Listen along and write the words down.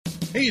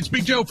Hey, it's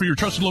Big Joe for your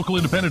trusted local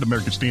independent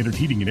American Standard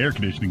heating and air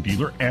conditioning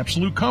dealer,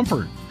 Absolute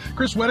Comfort.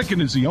 Chris Wedekin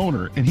is the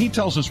owner, and he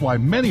tells us why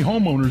many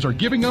homeowners are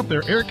giving up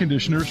their air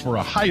conditioners for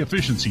a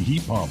high-efficiency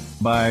heat pump.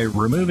 By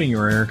removing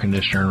your air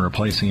conditioner and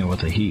replacing it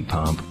with a heat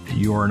pump,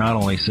 you are not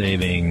only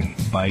saving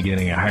by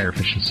getting a higher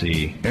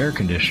efficiency air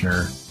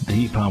conditioner, the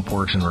heat pump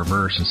works in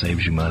reverse and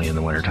saves you money in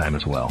the wintertime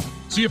as well.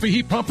 See if a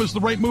heat pump is the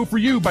right move for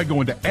you by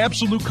going to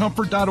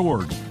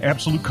AbsoluteComfort.org.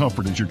 Absolute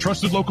Comfort is your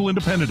trusted local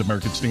independent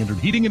American Standard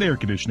heating and air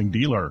conditioning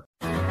dealer.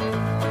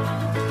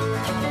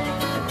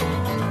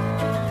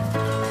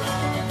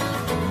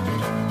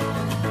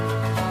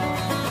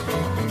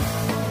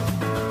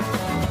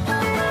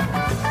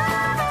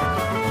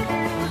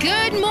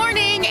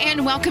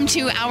 Welcome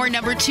to hour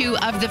number 2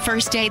 of the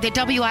first day, the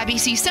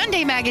WIBC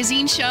Sunday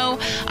Magazine Show.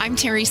 I'm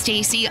Terri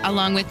Stacy,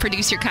 along with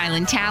producer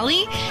Kylan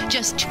Talley.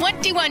 Just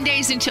 21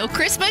 days until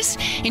Christmas.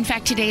 In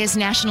fact, today is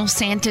National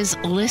Santa's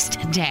List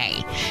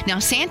Day. Now,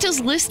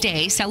 Santa's List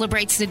Day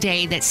celebrates the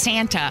day that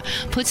Santa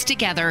puts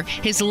together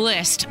his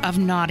list of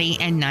naughty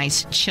and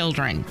nice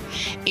children.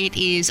 It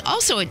is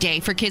also a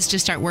day for kids to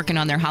start working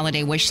on their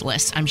holiday wish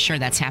lists. I'm sure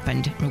that's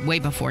happened way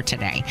before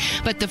today.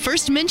 But the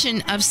first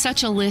mention of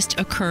such a list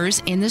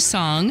occurs in the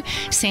song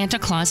Santa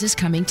Claus is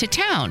Coming to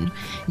Town.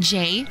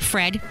 J.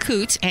 Fred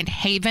Coots and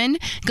Haven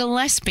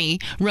Gillespie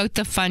wrote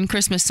the fun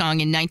Christmas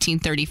song in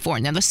 1934.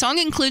 Now, the song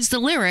includes the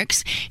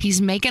lyrics.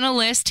 He's making a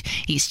list.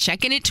 He's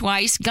checking it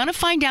twice. Gonna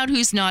find out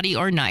who's naughty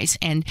or nice.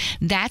 And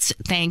that's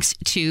thanks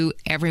to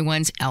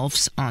everyone's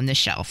elves on the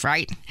shelf,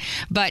 right?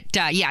 But,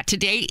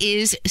 today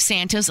is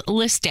Santa's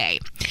List Day.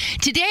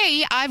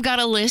 Today, I've got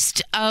a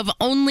list of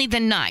only the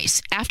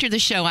nice. After the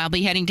show, I'll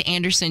be heading to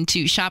Anderson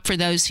to shop for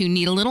those who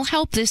need a little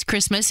help this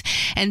Christmas.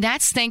 And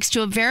that's thanks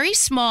to a very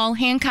small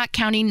Hancock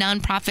County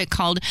nonprofit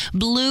called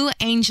Blue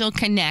Angel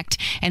Connect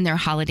and their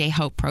Holiday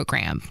Hope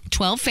program.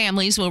 12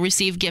 families will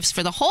receive gifts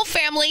for the whole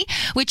family,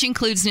 which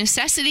includes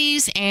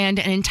necessities and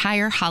an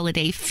entire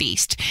holiday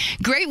feast.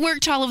 Great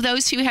work to all of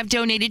those who have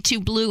donated to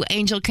Blue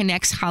Angel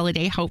Connect's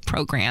Holiday Hope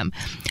program.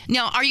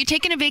 Now, are you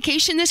taking a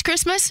vacation this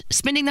Christmas?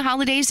 Spending the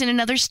holidays in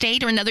another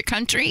state or another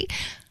country?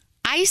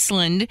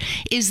 Iceland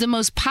is the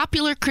most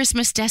popular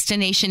Christmas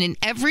destination in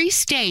every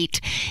state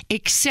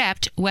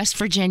except West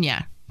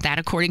Virginia. That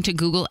according to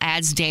Google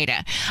Ads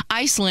data.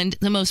 Iceland,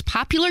 the most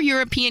popular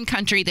European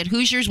country that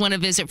Hoosiers want to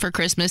visit for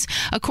Christmas,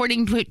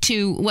 according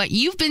to what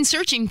you've been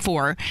searching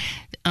for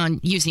on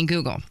using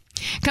Google.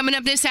 Coming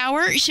up this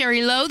hour,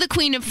 Sherry Lowe, the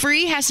Queen of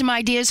Free, has some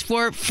ideas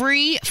for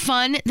free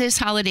fun this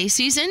holiday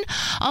season.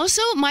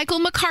 Also, Michael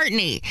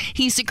McCartney.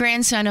 He's the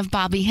grandson of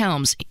Bobby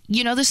Helms.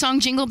 You know the song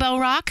Jingle Bell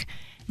Rock?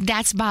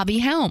 That's Bobby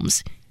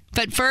Helms.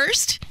 But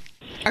first,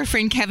 our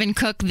friend Kevin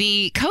Cook,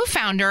 the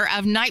co-founder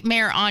of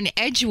Nightmare on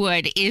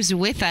Edgewood, is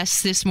with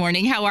us this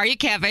morning. How are you,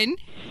 Kevin?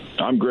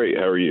 I'm great.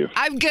 How are you?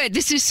 I'm good.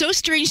 This is so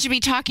strange to be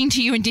talking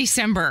to you in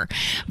December.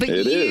 But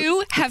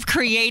you have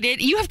come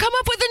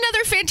up with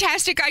another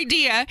fantastic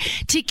idea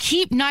to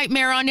keep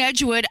Nightmare on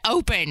Edgewood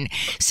open.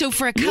 So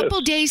for a couple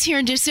days here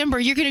in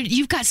December,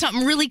 you've got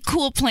something really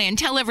cool planned.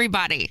 Tell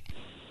everybody.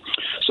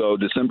 So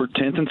December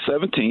 10th and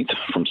 17th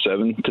from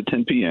 7 to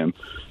 10 p.m.,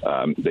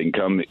 they can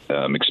come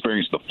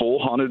experience the full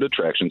haunted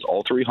attractions.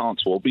 All 3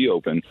 haunts will be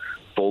open,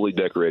 fully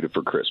decorated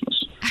for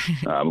Christmas.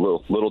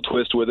 Little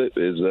twist with it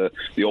is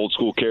the old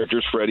school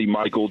characters, Freddy,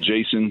 Michael,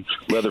 Jason,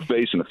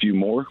 Leatherface, and a few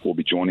more will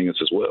be joining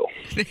us as well.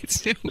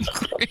 That's so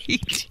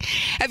great.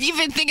 Have you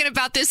been thinking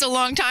about this a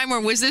long time,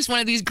 or was this one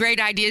of these great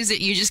ideas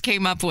that you just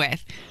came up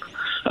with?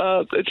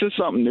 It's just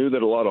something new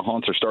that a lot of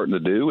haunts are starting to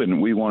do,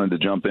 and we wanted to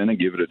jump in and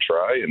give it a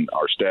try, and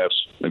our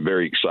staff's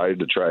very excited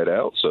to try it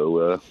out,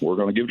 so we're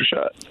going to give it a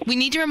shot. We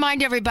need to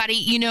remind everybody,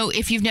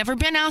 if you've never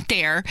been out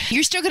there,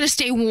 you're still going to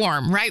stay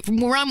warm, right?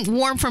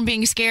 Warm from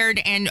being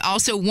scared, and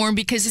also warm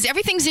because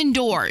everything's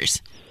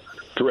indoors.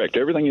 Correct.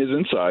 Everything is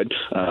inside.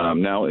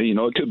 Now,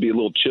 it could be a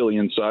little chilly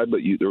inside,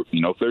 but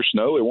if there's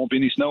snow, there won't be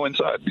any snow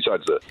inside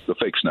besides the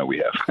fake snow we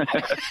have.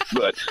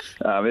 But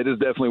it is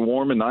definitely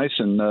warm and nice.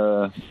 And,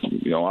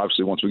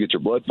 obviously once we get your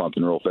blood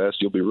pumping real fast,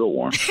 you'll be real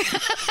warm.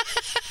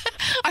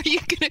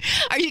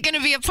 Are you gonna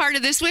be a part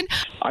of this one?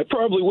 I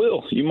probably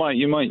will. You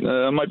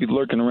might be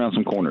lurking around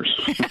some corners.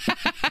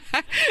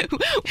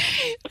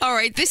 All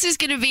right, this is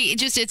gonna be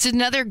it's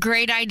another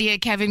great idea,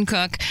 Kevin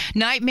Cook.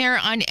 Nightmare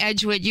on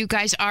Edgewood. You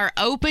guys are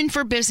open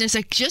for business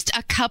just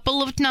a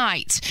couple of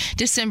nights,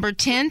 December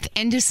 10th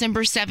and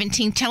December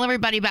 17th. Tell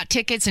everybody about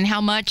tickets and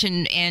how much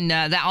and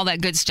all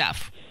that good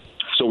stuff.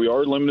 So we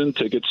are limiting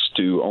tickets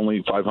to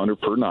only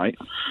 $500 per night.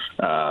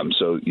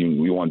 So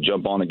you want to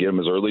jump on and get them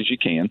as early as you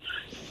can.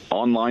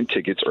 Online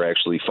tickets are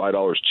actually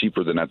 $5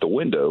 cheaper than at the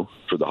window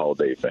for the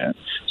holiday event.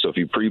 So if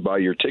you pre-buy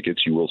your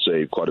tickets, you will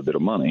save quite a bit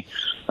of money.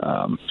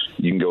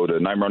 You can go to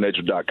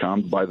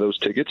nightmareonedgewood.com to buy those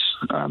tickets.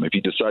 If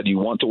you decide you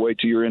want to wait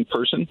till you're in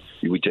person,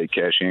 we take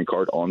cash and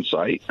card on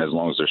site as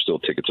long as there's still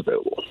tickets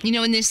available.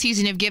 In this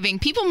season of giving,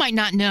 people might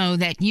not know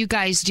that you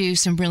guys do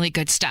some really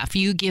good stuff.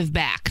 You give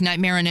back.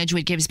 Nightmare on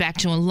Edgewood gives back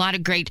to a lot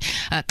of great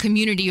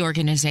community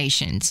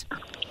organizations.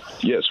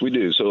 Yes, we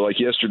do. So like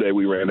yesterday,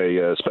 we ran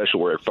a special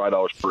where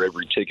 $5 for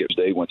every ticket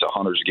today went to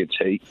Hunters Against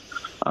Hate,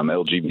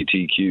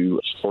 LGBTQ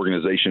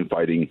organization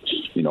fighting,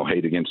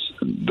 hate against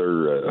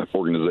their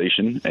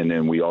organization. And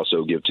then we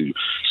also give to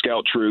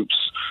Scout Troops,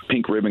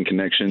 Pink Ribbon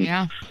Connection.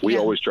 Yeah. We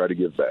always try to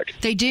give back.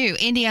 They do.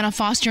 Indiana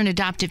Foster and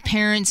Adoptive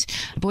Parents,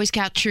 Boy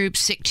Scout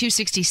Troops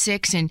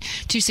 266 and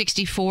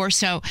 264.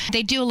 So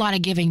they do a lot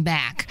of giving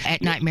back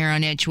at Nightmare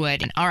on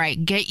Edgewood. All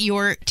right, get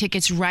your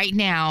tickets right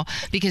now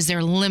because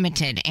they're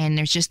limited and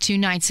there's just 2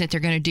 nights that they're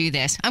going to do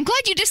this. I'm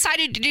glad you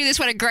decided to do this.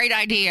 What a great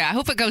idea. I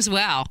hope it goes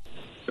well.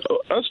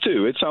 Us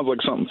too. It sounds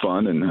like something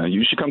fun, and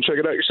you should come check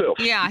it out yourself.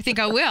 Yeah, I think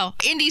I will.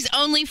 Indy's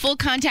only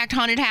full-contact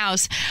haunted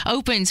house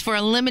opens for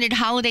a limited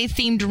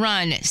holiday-themed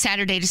run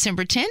Saturday,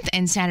 December 10th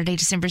and Saturday,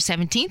 December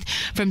 17th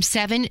from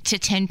 7 to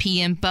 10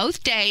 p.m.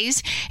 both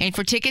days. And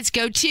for tickets,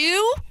 go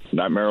to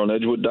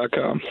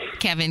nightmareonedgewood.com.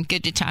 Kevin,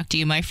 good to talk to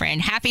you, my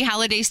friend. Happy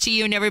holidays to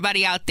you and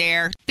everybody out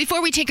there.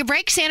 Before we take a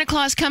break, Santa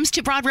Claus comes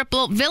to Broad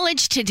Ripple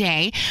Village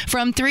today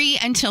from 3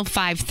 until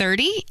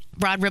 5:30.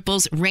 Broad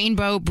Ripple's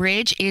Rainbow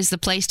Bridge is the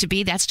place to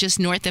be. That's just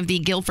north of the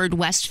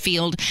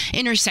Guilford-Westfield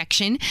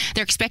intersection.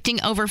 They're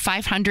expecting over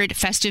 500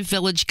 festive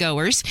village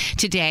goers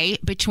today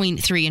between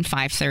 3 and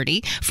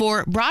 5:30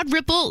 for Broad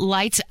Ripple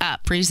Lights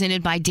Up,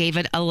 presented by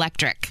David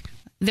Electric.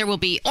 There will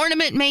be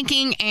ornament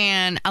making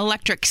and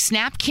electric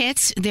snap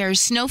kits. There's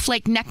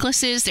snowflake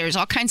necklaces. There's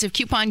all kinds of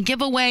coupon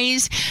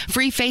giveaways,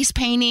 free face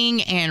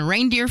painting, and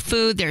reindeer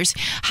food. There's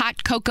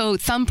hot cocoa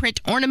thumbprint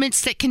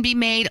ornaments that can be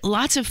made.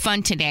 Lots of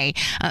fun today.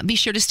 Be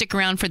sure to stick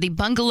around for the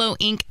Bungalow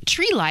Inc.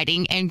 tree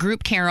lighting and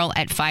group carol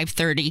at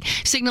 5:30,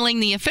 signaling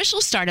the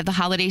official start of the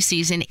holiday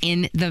season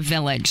in the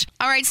village.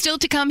 All right, still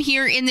to come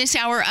here in this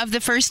hour of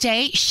the first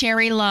day,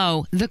 Sherry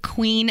Lowe, the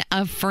queen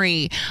of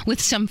free, with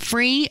some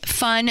free,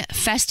 fun,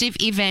 festive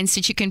events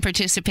that you can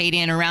participate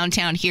in around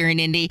town here in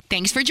Indy.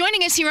 Thanks for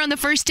joining us here on the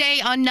first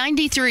day on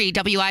 93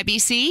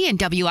 WIBC and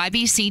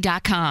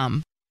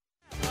WIBC.com.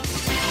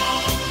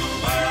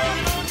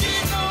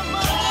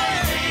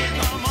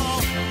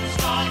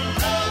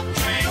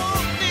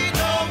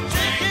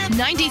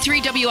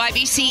 93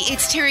 WIBC,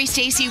 it's Terri,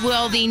 Stacy.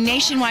 Well, the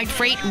nationwide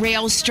freight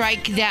rail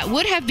strike that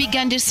would have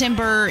begun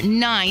December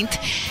 9th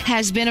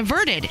has been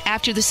averted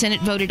after the Senate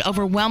voted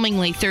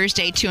overwhelmingly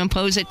Thursday to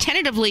impose a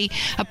tentatively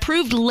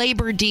approved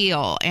labor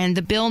deal. And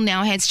the bill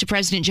now heads to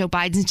President Joe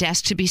Biden's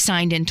desk to be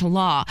signed into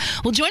law.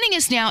 Well, joining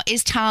us now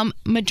is Tom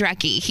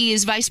Madrecki. He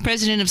is Vice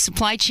President of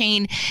Supply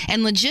Chain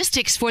and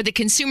Logistics for the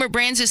Consumer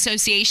Brands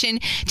Association.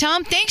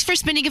 Tom, thanks for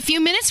spending a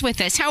few minutes with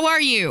us. How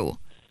are you?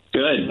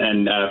 Good,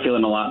 and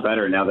feeling a lot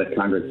better now that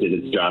Congress did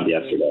its job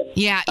yesterday.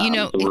 Yeah,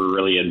 so we're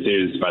really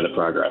enthused by the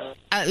progress.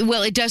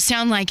 Well, it does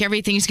sound like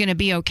everything's going to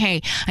be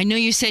okay. I know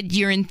you said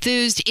you're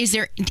enthused. Is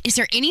there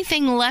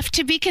anything left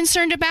to be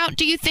concerned about,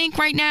 do you think,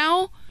 right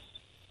now?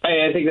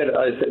 I think that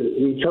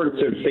it sort of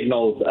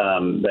signals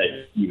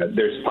that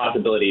there's a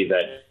possibility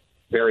that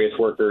various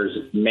workers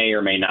may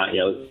or may not.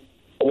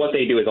 What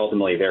they do is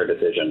ultimately their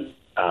decision.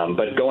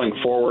 But going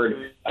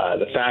forward,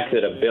 the fact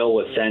that a bill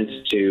was sent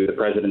to the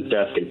president's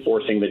desk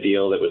enforcing the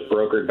deal that was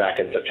brokered back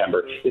in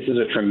September, this is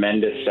a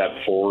tremendous step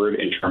forward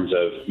in terms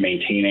of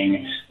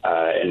maintaining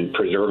and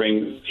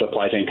preserving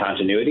supply chain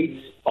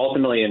continuity.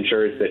 Ultimately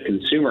ensures that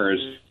consumers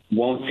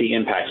won't see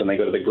impacts when they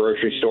go to the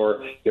grocery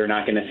store. They're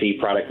not going to see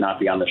product not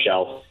be on the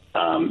shelf.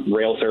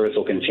 Rail service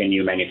will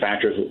continue.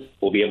 Manufacturers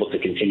will be able to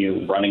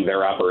continue running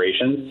their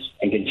operations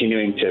and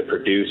continuing to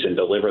produce and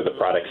deliver the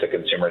products that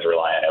consumers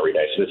rely on every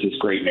day. So this is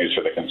great news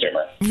for the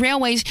consumer.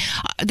 Railways,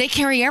 they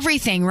carry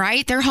everything,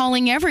 right? They're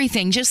hauling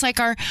everything, just like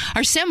our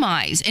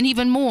semis and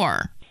even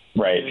more.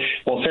 Right.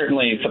 Well,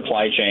 certainly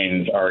supply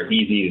chains are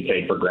easy to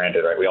take for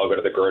granted, right? We all go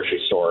to the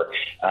grocery store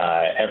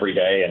every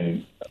day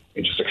and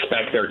we just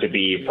expect there to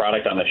be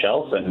product on the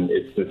shelf, and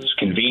it's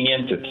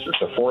convenient, it's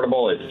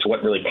affordable, it's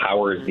what really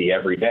powers the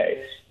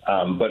everyday.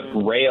 But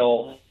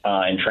rail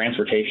and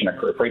transportation,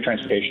 freight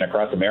transportation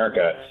across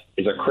America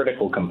is a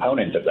critical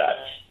component of that.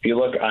 If you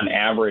look on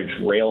average,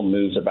 rail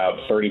moves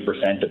about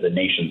 30% of the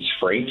nation's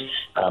freight.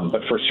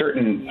 But for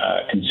certain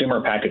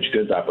consumer packaged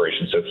goods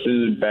operations, so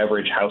food,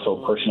 beverage,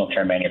 household, personal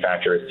care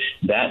manufacturers,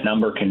 that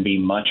number can be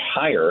much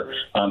higher,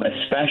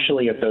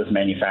 especially if those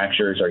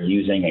manufacturers are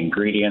using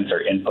ingredients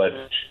or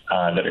inputs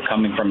that are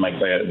coming from like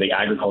the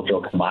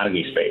agricultural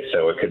commodity space.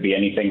 So it could be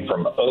anything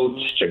from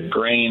oats to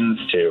grains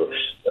to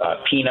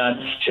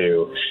peanuts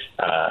to,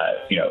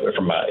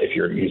 if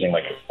you're using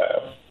like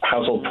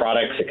household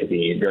products, it could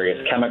be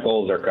various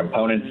chemicals or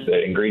components,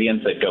 the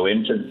ingredients that go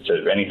into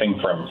anything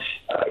from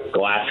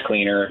glass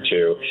cleaner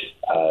to,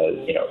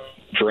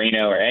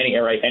 Drano or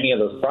any of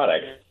those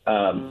products.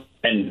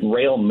 And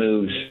rail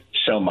moves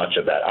so much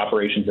of that.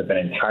 Operations have been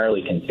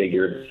entirely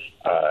configured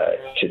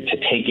to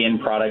take in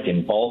product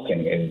in bulk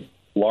and in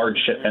large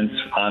shipments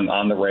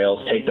on the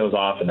rails, take those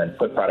off, and then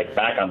put product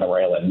back on the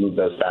rail and move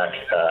those back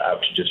out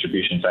to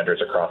distribution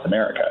centers across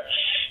America.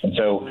 And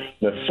so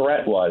the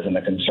threat was, and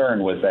the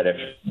concern was that if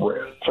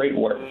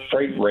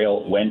freight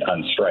rail went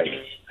on strike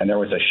and there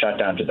was a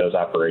shutdown to those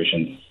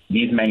operations,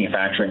 these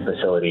manufacturing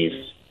facilities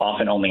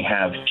often only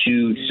have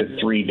 2 to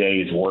 3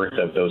 days worth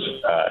of those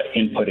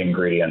input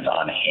ingredients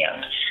on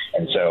hand.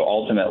 And so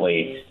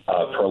ultimately,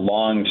 a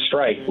prolonged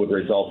strike would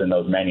result in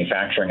those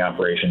manufacturing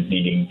operations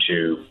needing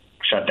to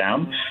shut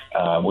down,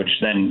 which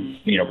then,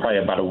 probably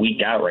about a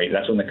week out, right?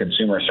 That's when the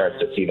consumer starts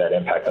to see that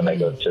impact when they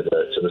go to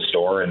the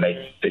store, and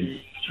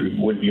they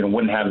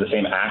wouldn't have the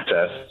same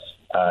access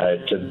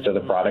to the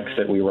products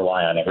that we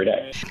rely on every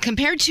day.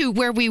 Compared to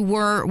where we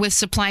were with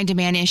supply and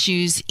demand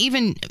issues,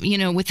 even,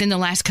 within the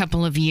last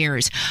couple of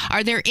years,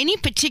 are there any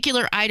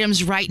particular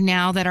items right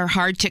now that are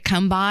hard to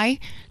come by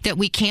that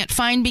we can't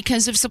find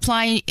because of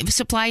supply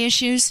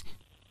issues?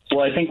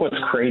 Well, I think what's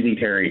crazy,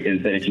 Terry,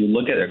 is that if you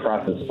look at it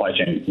across the supply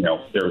chain,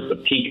 there was the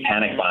peak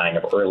panic buying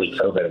of early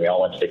COVID, and we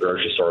all went to the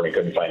grocery store and we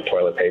couldn't find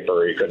toilet paper,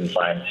 or you couldn't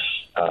find,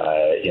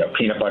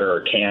 peanut butter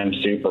or canned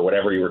soup or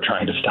whatever you were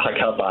trying to stock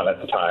up on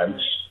at the time.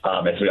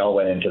 As we all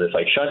went into this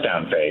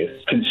shutdown phase,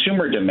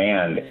 consumer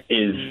demand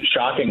is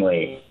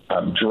shockingly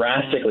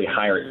drastically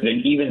higher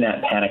than even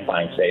that panic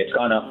buying today. It's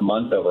gone up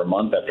month over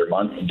month after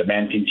month, and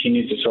demand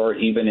continues to soar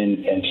even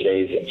in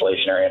today's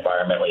inflationary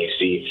environment when you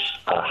see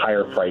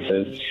higher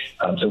prices.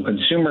 So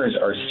consumers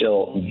are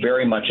still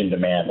very much in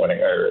demand.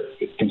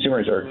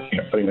 Consumers are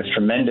putting this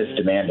tremendous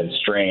demand and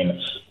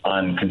strain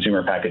on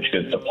consumer packaged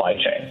goods supply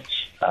chain.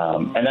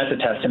 And that's a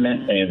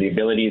testament, the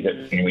ability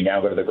that we now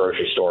go to the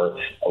grocery store,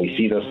 we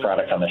see those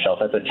products on the shelf.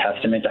 That's a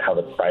testament to how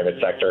the private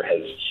sector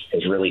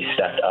has really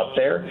stepped up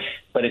there.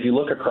 But if you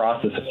look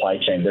across the supply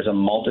chain, there's a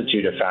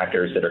multitude of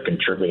factors that are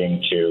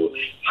contributing to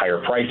higher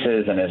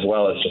prices, and as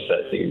well as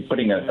just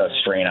putting a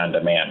strain on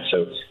demand.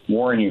 So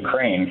war in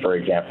Ukraine, for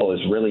example, is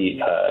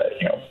really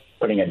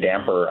putting a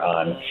damper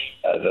on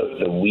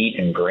the wheat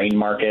and grain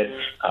market.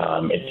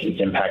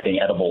 It's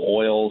impacting edible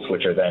oils,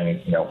 which are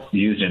then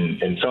used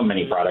in so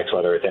many products,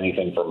 whether it's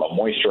anything from a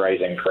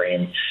moisturizing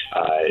cream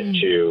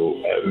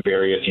to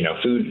various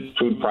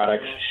food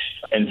products.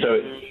 And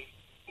so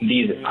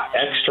these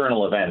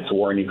external events,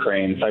 war in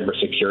Ukraine,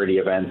 cybersecurity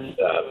events,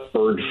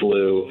 bird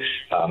flu,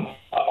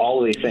 all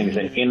of these things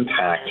then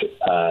impact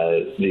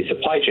the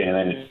supply chain,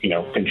 and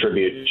then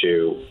contribute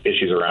to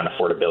issues around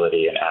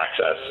affordability and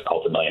access,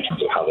 ultimately in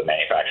terms of how the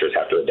manufacturers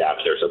have to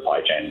adapt their supply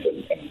chains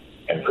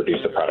and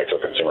produce the products for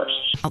consumers.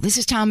 This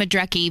is Tom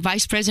Madrecki,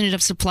 Vice President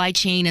of Supply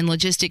Chain and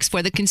Logistics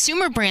for the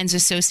Consumer Brands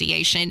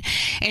Association.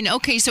 And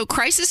okay, so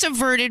crisis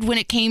averted when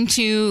it came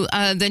to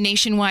the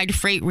nationwide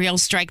freight rail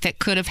strike that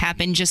could have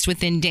happened just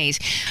within days.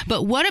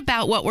 But what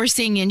about what we're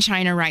seeing in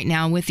China right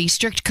now with the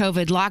strict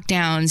COVID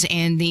lockdowns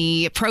and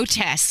the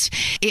protests?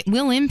 It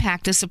will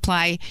impact the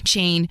supply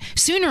chain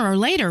sooner or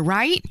later,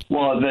 right?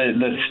 Well,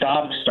 the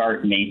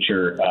stop-start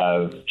nature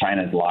of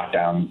China's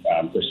lockdown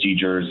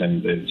procedures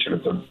and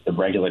the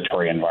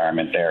regulatory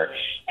environment there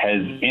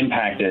has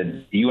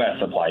impacted U.S.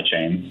 supply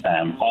chains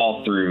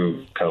all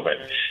through COVID.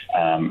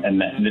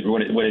 And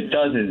what it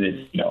does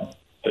is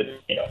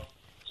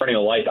turning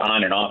the lights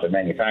on and off at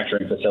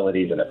manufacturing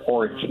facilities and at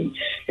ports, and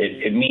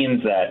it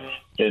means that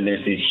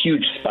there's these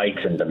huge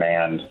spikes in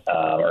demand,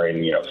 or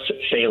in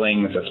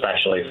sailings,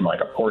 especially from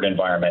a port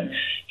environment.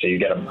 So you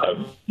get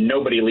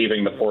nobody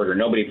leaving the port or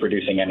nobody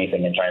producing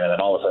anything in China, then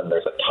all of a sudden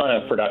there's a ton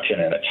of production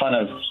and a ton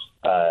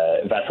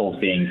of vessels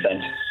being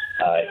sent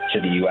to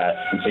the U.S.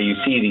 And so you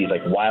see these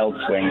wild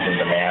swings in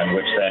demand,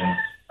 which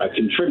then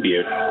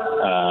contribute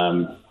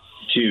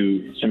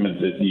to some of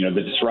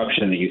the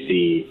disruption that you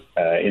see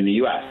in the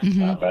U.S.,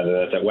 whether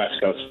that's at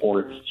West Coast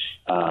ports,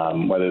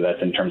 whether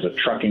that's in terms of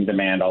trucking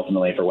demand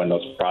ultimately for when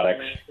those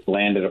products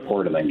land at a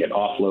port and then get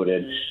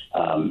offloaded.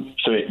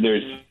 So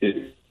there's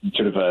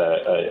sort of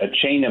a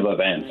chain of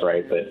events,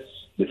 right, that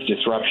this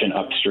disruption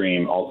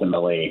upstream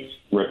ultimately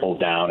ripples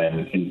down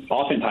and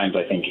oftentimes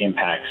I think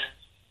impacts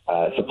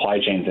supply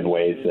chains in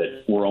ways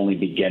that we're only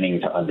beginning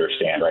to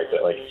understand, right?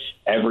 That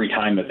every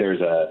time that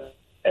there's a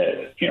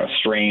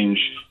strange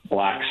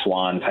black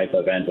swan type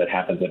event that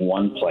happens in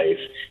one place,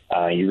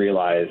 you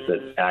realize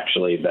that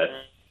actually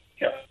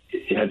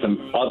it had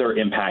some other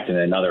impact in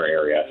another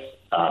area,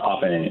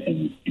 often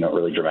in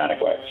really dramatic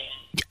ways.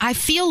 I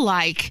feel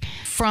like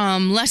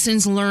from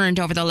lessons learned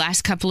over the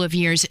last couple of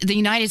years, the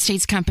United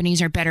States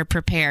companies are better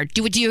prepared.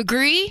 Would you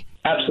agree?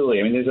 Absolutely.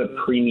 I mean, there's a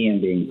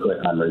premium being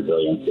put on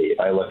resiliency. If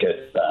I look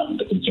at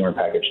the consumer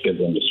packaged goods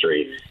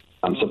industry,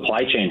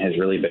 supply chain has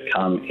really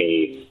become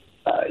a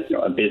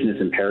business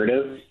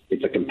imperative.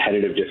 It's a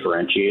competitive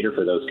differentiator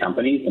for those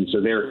companies. And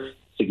so they're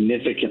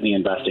significantly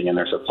investing in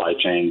their supply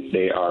chain.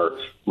 They are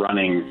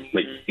running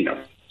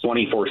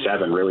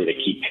 24/7 really to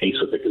keep pace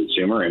with the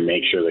consumer and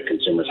make sure that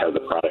consumers have the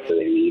products that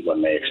they need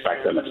when they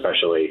expect them,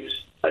 especially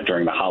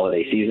during the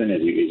holiday season,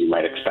 as you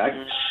might expect.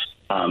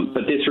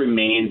 But this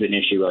remains an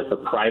issue. The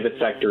private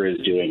sector is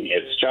doing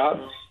its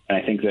job. And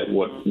I think that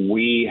what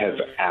we have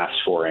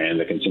asked for and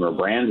the consumer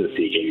brands is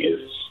seeking is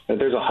that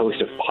there's a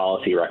host of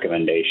policy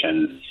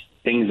recommendations,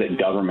 things that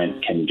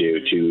government can do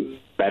to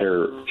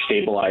better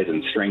stabilize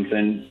and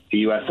strengthen the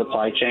U.S.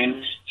 supply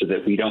chain so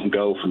that we don't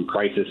go from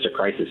crisis to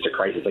crisis to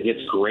crisis.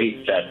 It's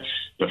great that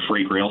the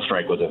freight rail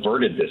strike was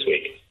averted this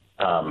week,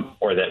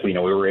 or that we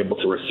were able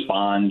to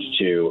respond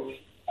to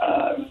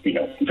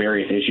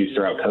various issues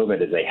throughout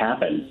COVID as they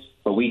happen.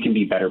 But we can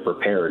be better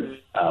prepared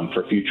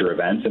for future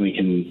events, and we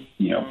can,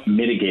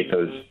 mitigate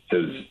those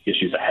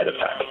issues ahead of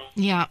time.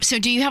 Yeah. So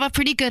do you have a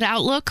pretty good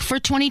outlook for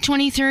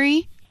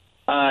 2023?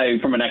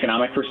 From an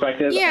economic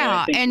perspective,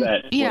 yeah, I think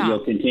what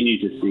you'll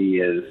continue to see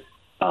is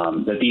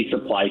that these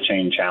supply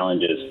chain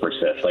challenges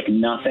persist. Like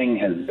nothing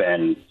has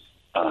been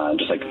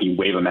just like you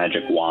wave a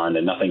magic wand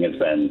and nothing has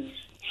been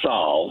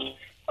solved.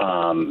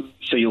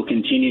 So you'll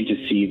continue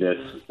to see this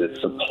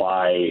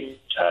supply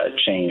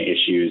chain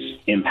issues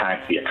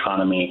impact the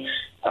economy,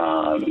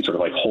 sort of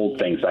like hold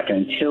things back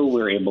until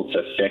we're able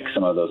to fix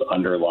some of those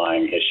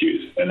underlying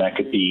issues. And that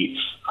could be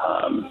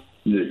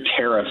the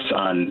tariffs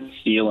on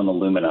steel and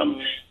aluminum.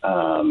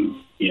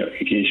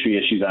 It can issue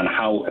issues on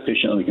how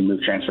efficiently we can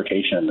move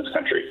transportation in this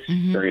country,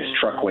 various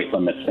truck weight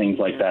limits, things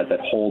like that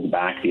hold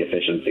back the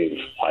efficiency of the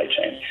supply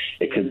chain.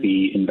 It could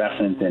be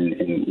investments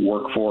in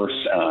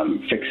workforce,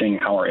 fixing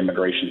how our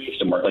immigration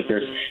system works. Like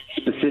there's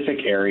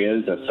specific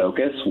areas of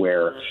focus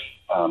where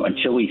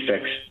until we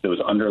fix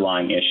those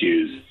underlying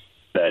issues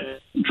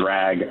that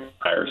drag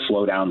or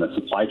slow down the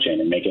supply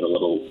chain and make it a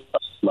little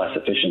less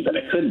efficient than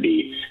it could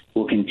be,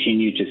 we'll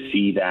continue to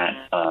see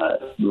that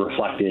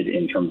reflected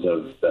in terms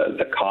of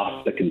the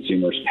cost that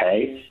consumers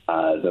pay,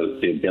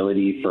 the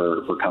ability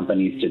for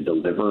companies to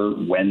deliver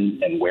when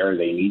and where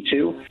they need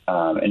to.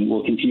 And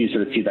we'll continue to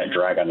sort of see that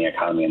drag on the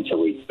economy until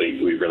we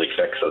really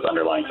fix those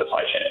underlying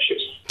supply chain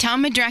issues.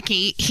 Tom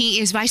Madrecki, he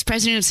is Vice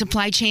President of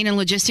Supply Chain and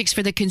Logistics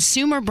for the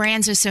Consumer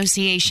Brands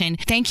Association.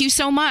 Thank you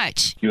so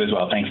much. You as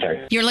well. Thanks,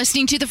 Terry. You're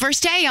listening to The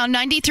First Day on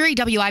 93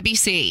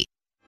 WIBC.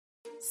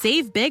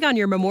 Save big on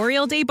your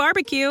Memorial Day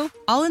barbecue,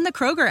 all in the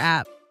Kroger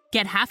app.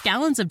 Get half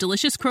gallons of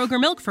delicious Kroger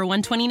milk for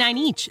 $1.29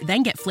 each.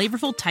 Then get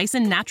flavorful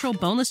Tyson natural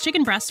boneless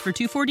chicken breasts for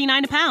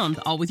 $2.49 a pound,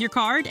 all with your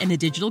card and a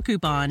digital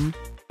coupon.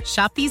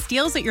 Shop these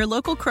deals at your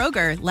local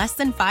Kroger, less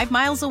than 5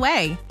 miles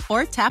away.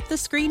 Or tap the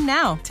screen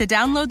now to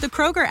download the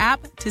Kroger app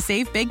to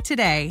save big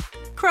today.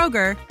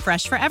 Kroger,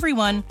 fresh for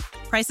everyone.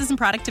 Prices and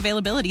product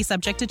availability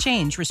subject to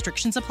change.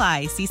 Restrictions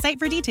apply. See site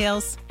for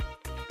details.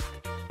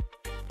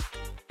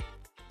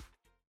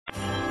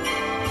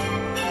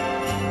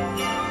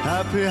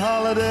 Happy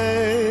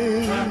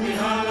holiday. Happy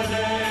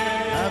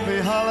holiday. Happy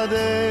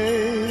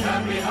holiday.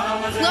 Happy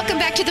holiday. Welcome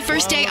back to The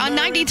First Day on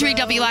 93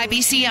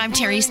 WIBC. I'm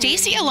Terri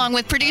Stacy, along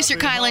with producer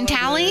Kylan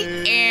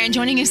Talley. And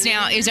joining us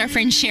now is our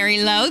friend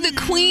Sherry Lowe, the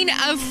Queen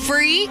of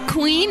Free,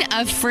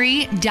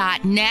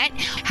 queenoffree.net.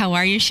 How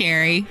are you,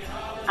 Sherry?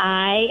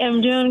 I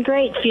am doing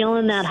great,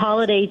 feeling that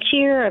holiday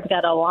cheer. I've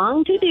got a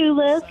long to-do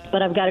list,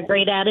 but I've got a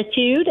great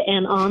attitude,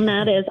 and on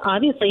that is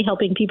obviously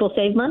helping people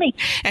save money.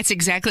 That's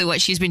exactly what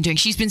she's been doing.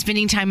 She's been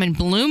spending time in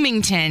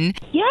Bloomington.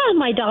 Yeah,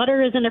 my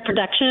daughter is in a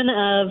production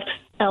of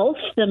Elf,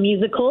 the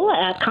musical,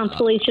 at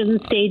Constellation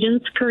Stage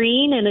and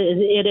Screen, and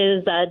it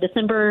is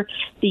December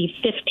the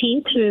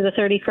 15th through the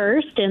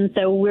 31st, and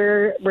so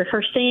we're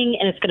rehearsing,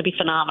 and it's going to be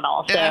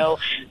phenomenal. So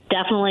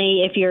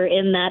definitely, if you're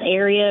in that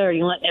area or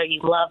you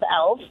love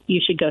Elf,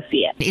 you should go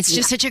see it. It's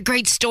just such a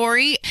great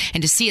story,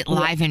 and to see it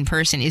live in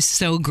person is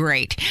so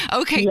great.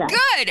 Okay,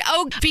 good.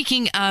 Oh,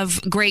 speaking of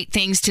great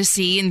things to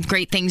see and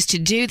great things to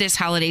do this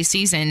holiday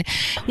season,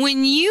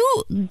 when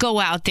you go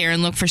out there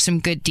and look for some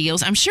good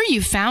deals, I'm sure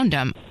you found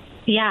them.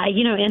 Yeah,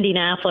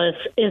 Indianapolis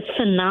is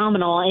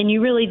phenomenal, and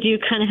you really do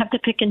kind of have to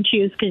pick and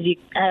choose because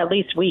at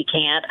least we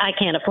can't. I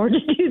can't afford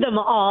to do them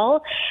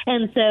all,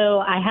 and so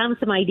I have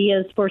some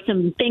ideas for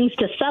some things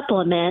to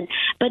supplement,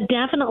 but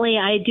definitely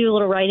I do a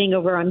little writing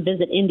over on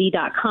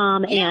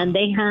visitindy.com, and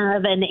they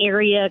have an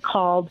area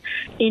called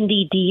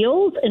Indie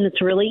Deals, and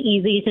it's really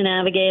easy to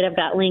navigate. I've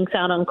got links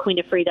out on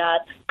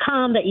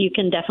queenoffree.com that you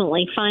can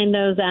definitely find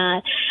those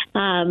at,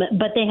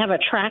 but they have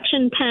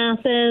attraction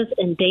passes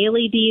and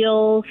daily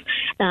deals,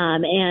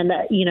 and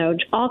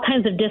all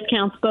kinds of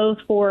discounts both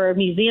for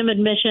museum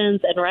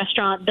admissions and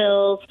restaurant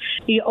bills.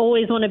 You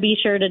always want to be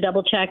sure to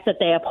double check that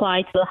they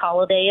apply to the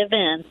holiday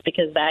events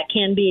because that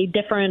can be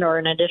different or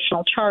an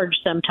additional charge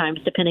sometimes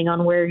depending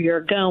on where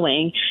you're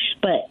going.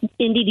 But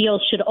Indie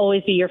Deals should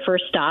always be your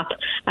first stop,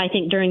 I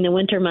think, during the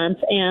winter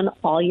months and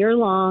all year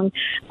long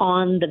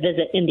on the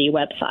Visit Indy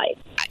website.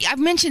 I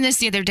mentioned this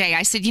the other day.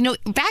 I said,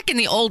 back in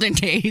the olden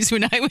days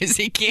when I was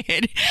a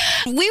kid,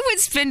 we would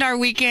spend our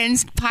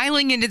weekends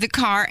piling into the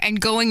car and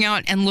going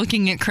out and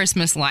looking at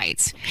Christmas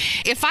lights.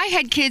 If I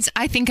had kids,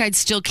 I think I'd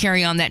still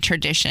carry on that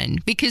tradition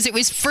because it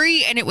was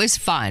free and it was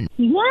fun.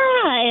 Yeah,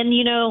 and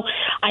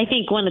I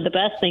think one of the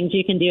best things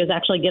you can do is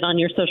actually get on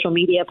your social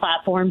media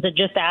platforms and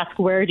just ask,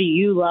 where do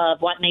you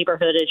love? What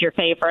neighborhood is your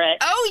favorite?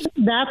 Oh,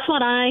 that's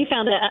what I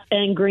found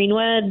in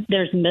Greenwood.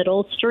 There's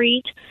Middle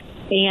Street.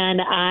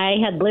 And I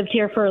had lived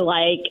here for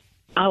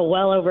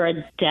well over a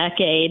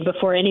decade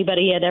before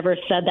anybody had ever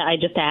said that. I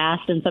just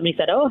asked, and somebody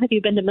said, "Oh, have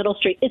you been to Middle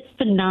Street?" It's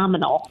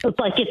phenomenal. It's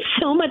like, it's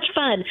so much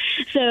fun.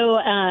 So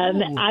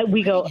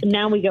we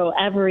go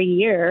every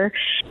year,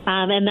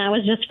 and that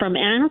was just from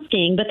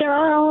asking. But there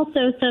are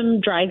also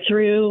some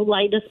drive-through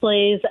light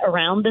displays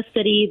around the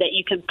city that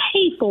you can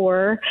pay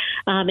for,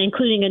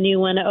 including a new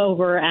one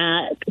over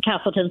at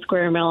Castleton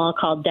Square Mall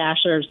called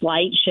Dasher's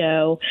Light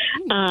Show.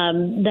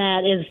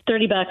 That is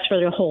 $30 for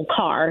the whole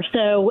car.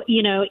 So,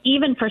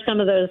 even for some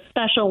of those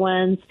special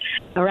ones,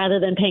 rather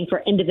than paying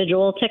for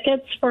individual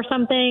tickets for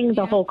something,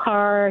 the whole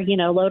car,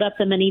 load up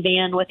the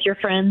minivan with your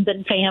friends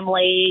and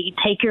family,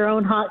 take your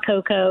own hot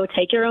cocoa,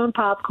 take your own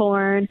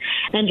popcorn,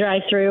 and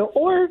drive through,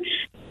 or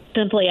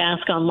simply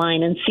ask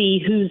online and see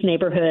whose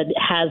neighborhood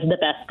has the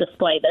best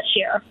display this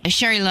year.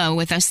 Sherry Lowe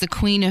with us, the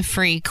Queen of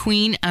Free,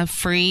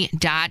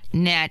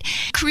 queenoffree.net.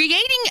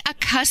 Creating a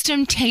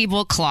custom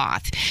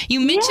tablecloth. You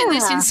mentioned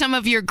this in some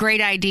of your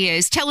great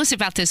ideas. Tell us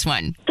about this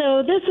one.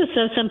 So this is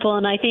so simple,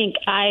 and I think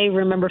I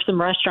remember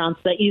some restaurants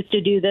that used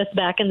to do this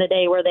back in the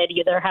day where they'd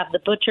either have the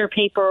butcher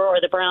paper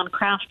or the brown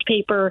craft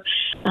paper,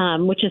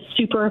 which is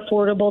super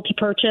affordable to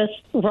purchase,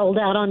 rolled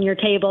out on your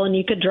table, and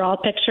you could draw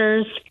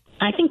pictures.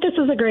 I think this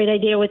is a great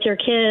idea with your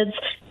kids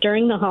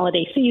during the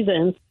holiday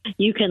season.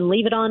 You can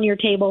leave it on your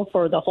table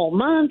for the whole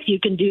month.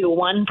 You can do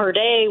one per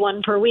day,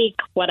 one per week,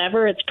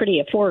 whatever. It's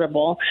pretty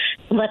affordable.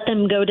 Let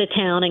them go to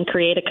town and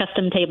create a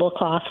custom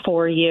tablecloth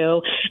for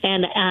you.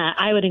 And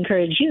I would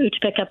encourage you to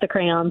pick up the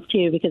crayons,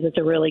 too, because it's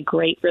a really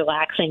great,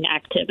 relaxing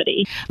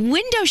activity.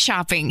 Window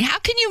shopping. How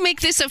can you make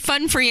this a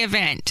fun, free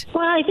event?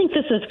 Well, I think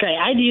this is great.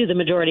 I do the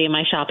majority of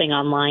my shopping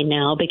online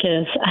now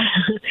because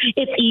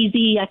it's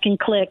easy. I can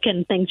click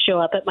and things show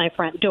up at my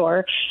front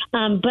door.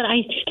 But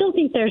I still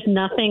think there's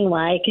nothing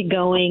like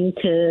going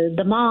to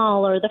the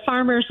mall or the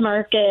farmer's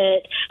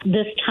market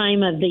this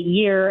time of the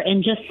year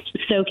and just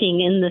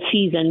soaking in the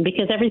season,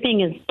 because everything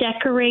is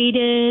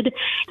decorated.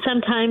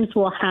 Sometimes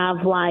we'll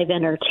have live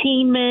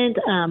entertainment.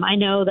 I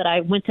know that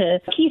I went to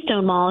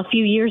Keystone Mall a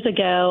few years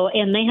ago,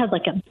 and they had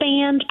like a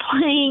band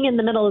playing in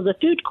the middle of the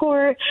food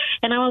court,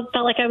 and I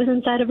felt like I was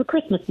inside of a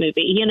Christmas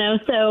movie,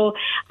 So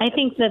I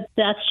think that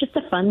that's just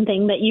a fun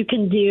thing that you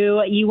can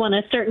do. You want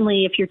to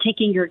certainly, if you're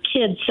taking your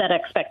kids, set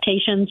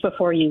expectations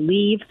before you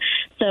leave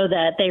so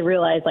that they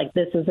realize, like,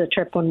 this is a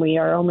trip when we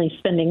are only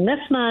spending this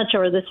much,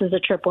 or this is a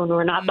trip when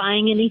we're not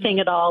buying anything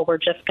at all. We're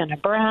just going to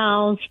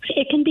browse.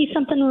 It can be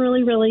something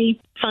really, really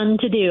fun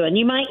to do. And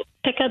you might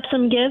pick up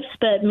some gifts,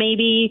 but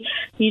maybe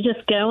you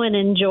just go and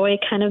enjoy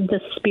kind of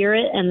the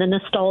spirit and the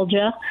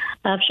nostalgia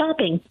of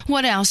shopping.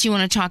 What else you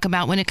want to talk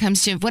about when it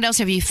comes to, what else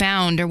have you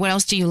found, or what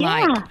else do you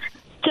like?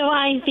 So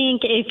I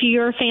think if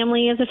your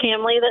family is a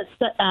family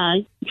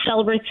that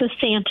celebrates the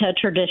Santa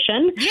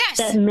tradition,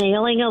 that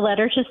mailing a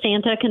letter to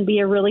Santa can be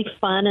a really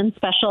fun and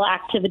special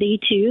activity,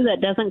 too,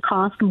 that doesn't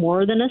cost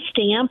more than a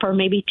stamp or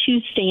maybe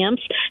 2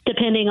 stamps,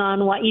 depending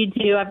on what you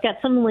do. I've got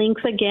some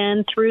links,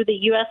 again, through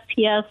the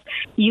USPS.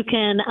 You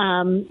can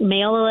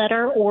mail a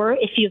letter, or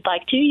if you'd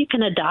like to, you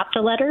can adopt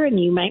a letter, and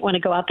you might want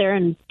to go out there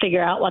and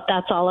figure out what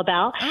that's all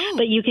about.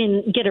 But you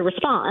can get a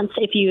response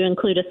if you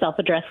include a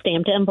self-addressed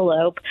stamped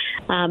envelope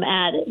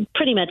at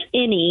pretty much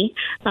any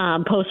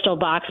postal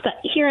box. But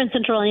here in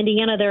Central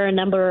Indiana, there are a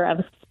number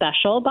of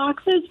special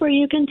boxes where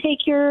you can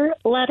take your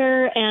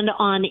letter. And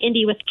on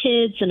Indy with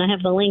Kids, and I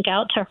have the link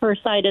out to her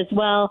site as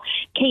well,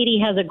 Katie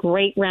has a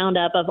great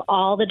roundup of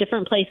all the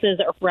different places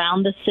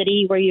around the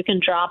city where you can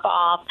drop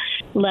off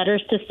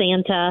letters to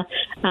Santa.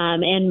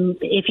 And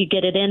if you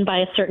get it in by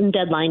a certain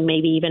deadline,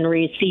 maybe even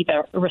receive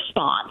a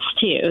response,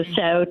 too.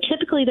 So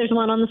typically there's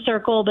one on the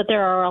Circle, but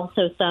there are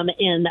also some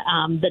in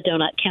the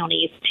donut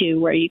counties, too,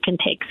 where you can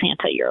take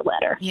Santa your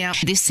letter. Yeah.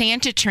 The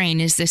Santa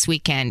Train is this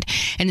weekend,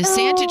 and the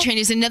Santa Train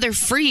is another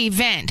free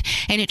event,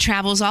 and it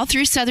travels all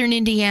through southern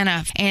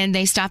Indiana, and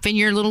they stop in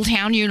your little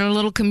town, your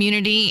little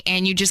community,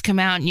 and you just come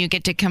out and you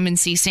get to come and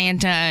see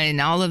Santa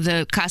and all of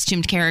the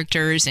costumed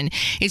characters, and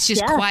it's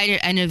just quite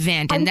an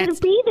event. And I'm going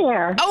to be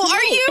there. Oh,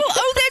 are you?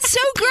 Oh, that's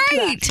so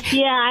great.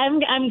 Yeah,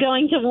 I'm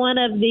going to one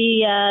of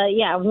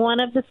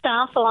the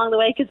stops along the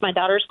way because my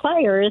daughter's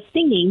choir is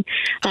singing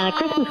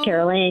Christmas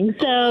caroling.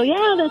 So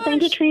the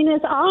Santa Train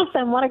is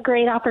awesome. What a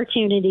great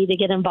opportunity to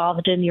get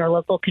involved in your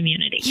local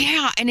community.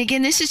 Yeah, and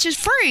again, this is just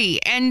free.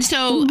 And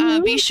so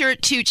be sure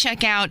to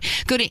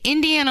go to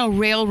Indiana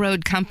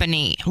Railroad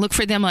Company. Look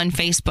for them on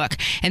Facebook,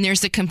 and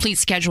there's the complete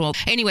schedule.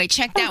 Anyway,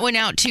 check that one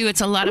out, too. It's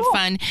a lot of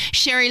fun.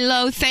 Sherry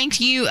Lowe, thank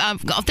you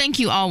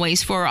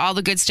always for all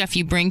the good stuff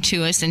you bring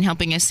to us and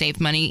helping us save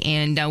money,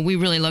 and we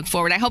really look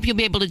forward. I hope you'll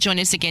be able to join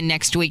us again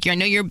next week. I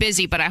know you're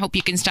busy, but I hope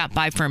you can stop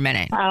by for a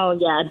minute. Oh,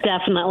 yeah,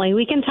 definitely.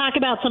 We can talk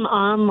about some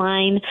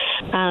online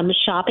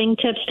shopping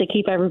tips to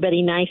keep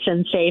everybody nice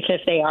and safe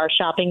if they are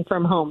shopping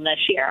from home this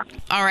year.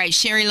 All right,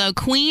 Sherry Lowe,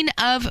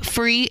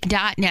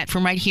 queenoffree.net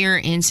from right here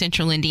in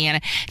Central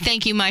Indiana.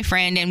 Thank you, my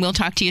friend, and we'll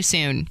talk to you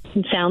soon.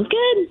 Sounds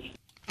good.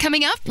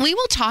 Coming up, we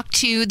will talk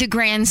to the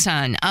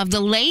grandson of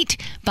the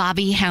late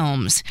Bobby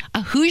Helms,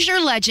 a Hoosier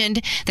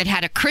legend that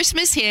had a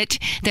Christmas hit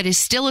that is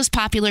still as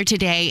popular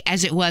today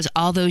as it was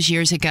all those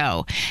years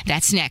ago.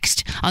 That's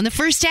next on the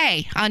first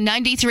day on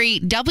 93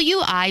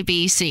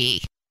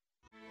 WIBC.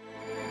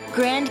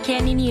 Grand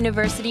Canyon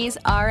University's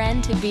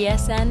RN to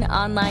BSN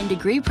online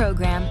degree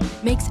program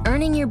makes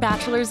earning your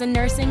bachelor's in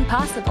nursing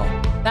possible.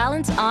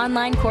 Balance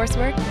online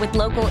coursework with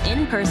local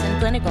in-person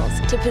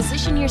clinicals to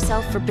position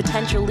yourself for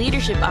potential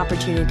leadership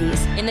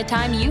opportunities in the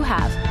time you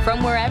have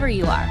from wherever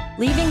you are,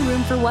 leaving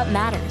room for what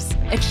matters.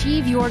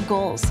 Achieve your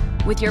goals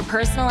with your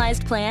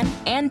personalized plan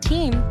and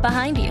team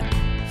behind you.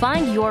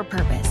 Find your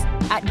purpose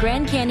at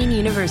Grand Canyon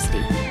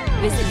University.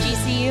 Visit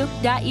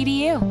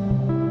gcu.edu.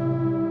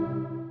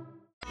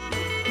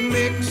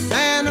 Mix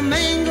and a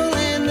mingle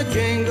in the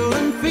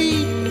jingling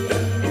feet.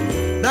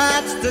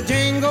 That's the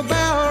Jingle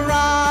Bell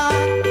Rock.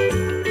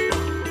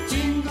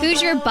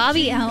 Hoosier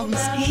Bobby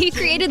Helms. He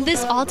created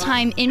this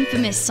all-time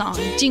infamous song,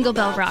 Jingle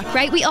Bell Rock,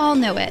 right? We all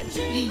know it.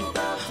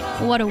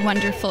 What a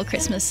wonderful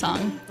Christmas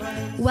song.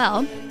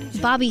 Well,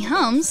 Bobby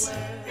Helms,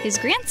 his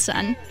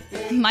grandson,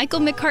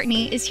 Michael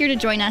McCartney, is here to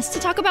join us to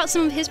talk about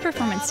some of his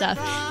performance stuff.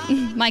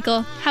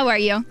 Michael, how are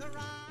you?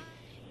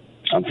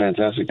 I'm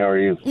fantastic. How are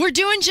you? We're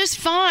doing just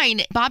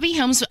fine. Bobby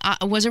Helms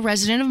was a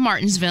resident of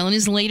Martinsville in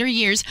his later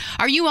years.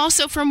 Are you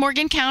also from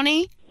Morgan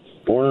County?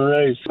 Born and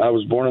raised. I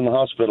was born in the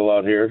hospital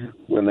out here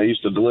when they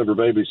used to deliver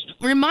babies.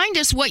 Remind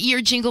us what year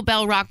Jingle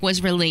Bell Rock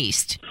was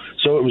released.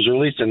 So it was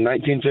released in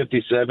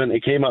 1957.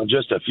 It came out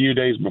just a few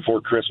days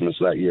before Christmas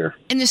that year.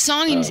 And the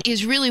song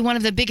is really one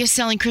of the biggest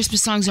selling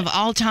Christmas songs of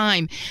all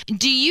time.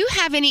 Do you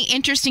have any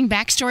interesting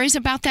backstories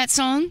about that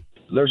song?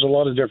 There's a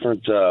lot of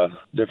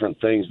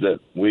different things that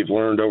we've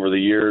learned over the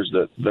years.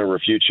 That there were a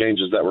few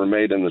changes that were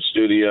made in the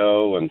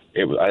studio, and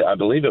I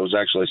believe it was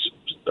actually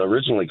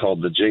originally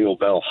called the Jingle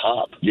Bell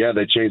Hop. Yeah,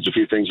 they changed a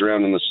few things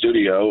around in the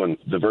studio, and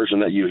the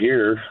version that you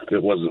hear,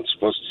 it wasn't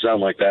supposed to sound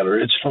like that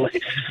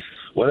originally.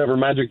 Whatever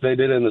magic they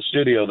did in the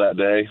studio that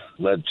day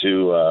led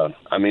to.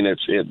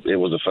 It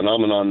was a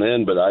phenomenon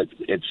then, but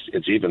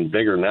it's even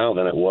bigger now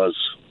than it was,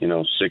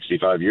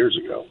 65 years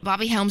ago.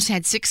 Bobby Helms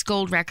had 6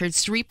 gold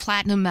records, 3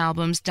 platinum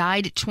albums,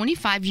 died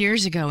 25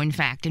 years ago, in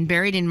fact, and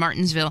buried in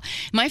Martinsville.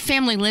 My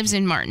family lives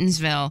in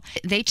Martinsville.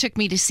 They took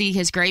me to see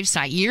his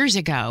gravesite years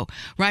ago,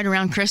 right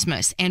around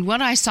Christmas. And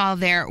what I saw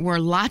there were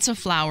lots of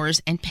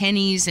flowers and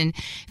pennies, and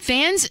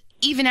fans,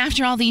 even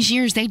after all these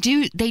years, they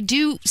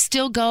do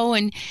still go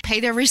and pay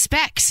their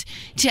respects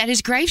at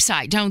his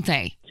gravesite, don't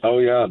they? Oh,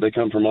 yeah. They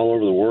come from all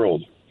over the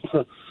world.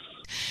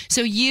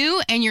 So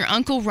you and your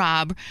Uncle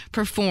Rob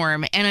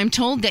perform, and I'm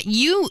told that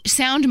you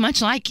sound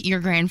much like your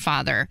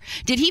grandfather.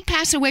 Did he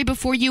pass away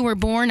before you were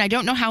born? I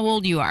don't know how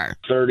old you are.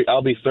 30.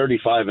 I'll be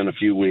 35 in a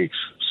few weeks.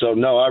 So,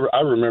 no,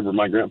 I remember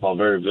my grandpa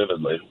very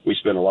vividly. We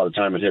spent a lot of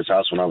time at his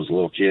house when I was a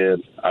little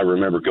kid. I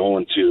remember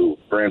going to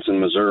Branson,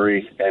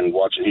 Missouri, and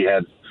watching. He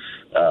had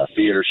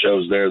theater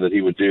shows there that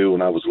he would do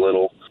when I was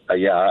little.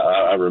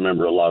 I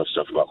remember a lot of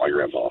stuff about my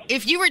grandpa.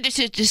 If you were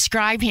to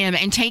describe him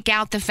and take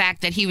out the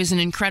fact that he was an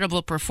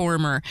incredible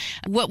performer,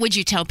 what would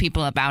you tell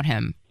people about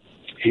him?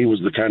 He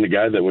was the kind of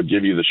guy that would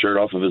give you the shirt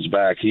off of his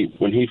back.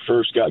 When he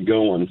first got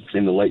going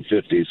in the late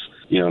 50s,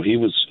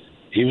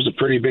 he was a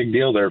pretty big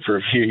deal there for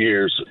a few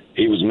years.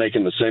 He was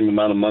making the same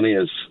amount of money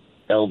as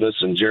Elvis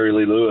and Jerry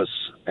Lee Lewis,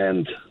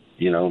 and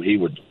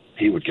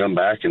he would come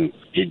back and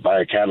he'd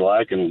buy a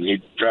Cadillac and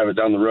he'd drive it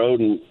down the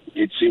road and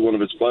he'd see one of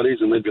his buddies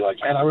and they'd be like,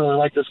 "Man, I really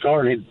like this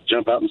car." And he'd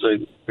jump out and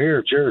say,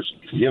 "Here, cheers."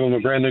 Give him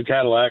a brand new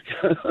Cadillac.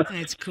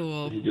 That's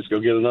cool. He'd just go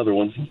get another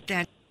one.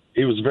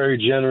 He was very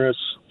generous,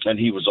 and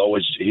he was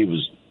always a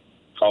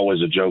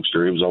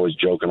jokester. He was always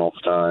joking all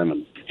the time,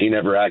 and he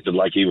never acted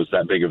like he was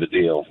that big of a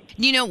deal.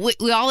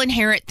 We all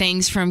inherit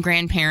things from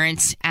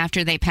grandparents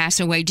after they pass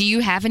away. Do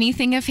you have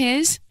anything of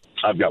his?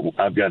 I've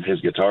got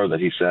his guitar that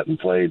he sat and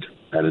played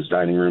at his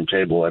dining room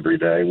table every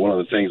day. One of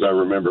the things I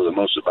remember the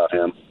most about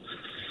him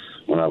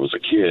when I was a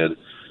kid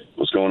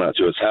was going out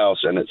to his house,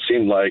 and it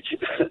seemed like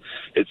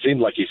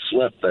he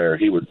slept there.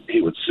 He would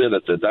sit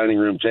at the dining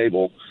room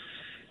table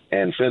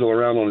and fiddle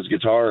around on his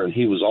guitar, and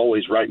he was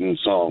always writing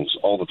songs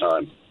all the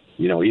time.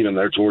 Even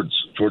there towards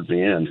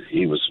the end,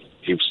 he was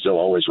still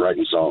always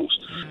writing songs.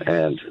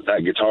 And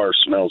that guitar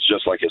smells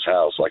just like his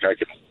house. Like I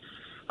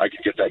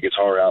could get that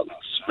guitar out and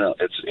smell.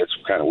 It's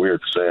kind of weird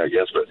to say, I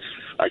guess, but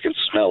I can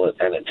smell it,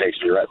 and it takes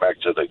me right back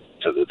to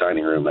the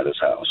dining room at his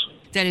house.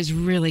 That is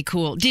really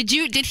cool. Did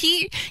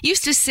he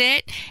used to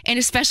sit, and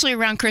especially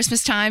around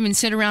Christmas time, and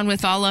sit around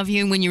with all of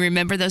you when you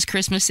remember those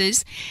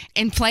Christmases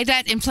and play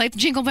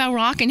Jingle Bell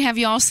Rock and have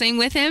you all sing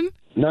with him?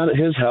 Not at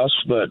his house,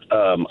 but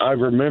I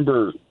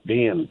remember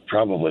being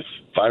probably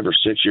 5 or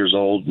 6 years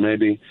old,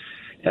 maybe,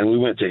 and we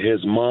went to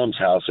his mom's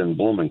house in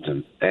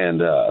Bloomington,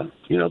 and the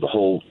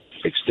whole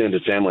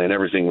extended family and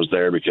everything was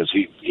there because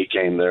he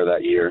came there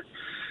that year,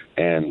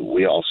 and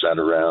we all sat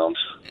around.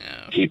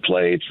 Yeah. He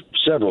played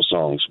several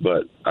songs,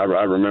 but I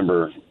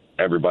remember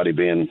everybody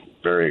being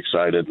very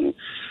excited, and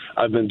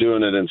I've been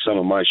doing it in some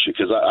of my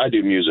because I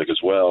do music as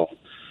well.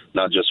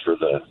 not just for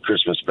the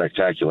Christmas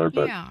Spectacular,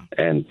 but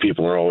and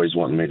people are always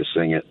wanting me to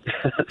sing it.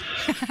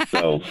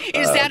 So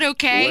is that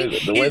okay?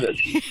 The way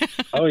that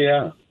oh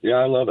yeah,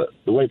 I love it.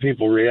 The way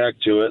people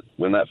react to it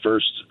when that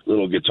first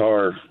little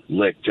guitar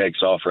lick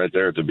takes off right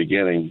there at the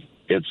beginning,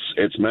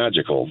 it's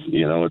magical.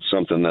 You know, it's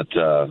something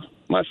that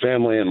my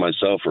family and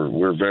myself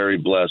we're very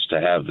blessed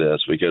to have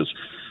this, because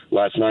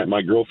last night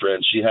my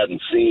girlfriend, she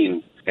hadn't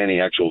seen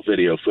any actual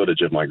video footage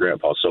of my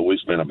grandpa, so we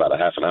spent about a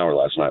half an hour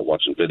last night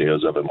watching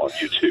videos of him on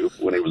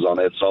YouTube when he was on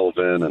Ed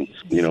Sullivan. And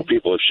you know,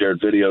 people have shared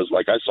videos.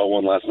 Like I saw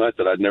one last night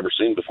that I'd never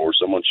seen before.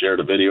 Someone shared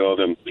a video of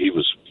him. He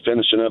was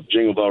finishing up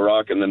Jingle Bell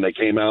Rock, and then they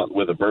came out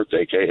with a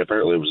birthday cake.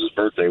 Apparently it was his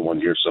birthday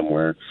one year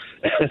somewhere,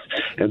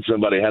 and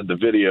somebody had the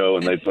video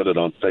and they put it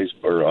on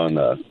Facebook or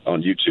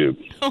on YouTube.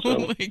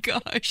 Oh my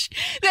gosh,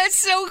 that's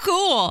so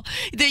cool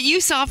that you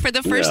saw for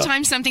the first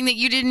time something that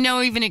you didn't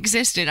know even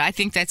existed. I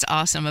think that's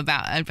awesome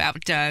about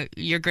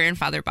your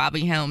grandfather,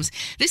 Bobby Helms.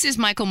 This is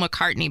Michael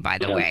McCartney, by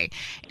the way.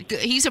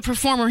 He's a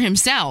performer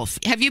himself.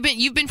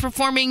 You've been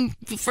performing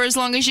for as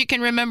long as you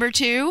can remember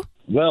too?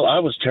 Well, I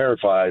was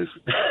terrified.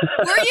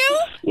 Were you?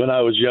 When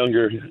I was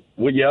younger.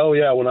 Well,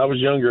 yeah. When I was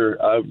younger,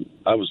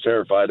 I was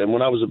terrified. And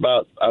when I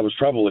was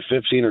probably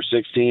 15 or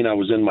 16, I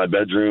was in my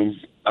bedroom.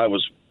 I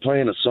was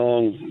playing a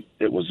song.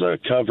 It was a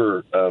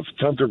cover of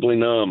Comfortably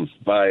Numb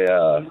by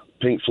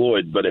Pink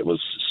Floyd, but it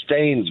was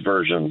Stain's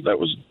version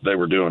they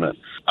were doing it.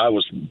 I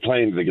was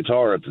playing the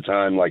guitar at the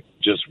time, like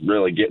just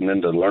really getting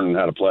into learning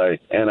how to play.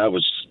 And I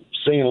was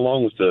singing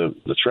along with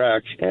the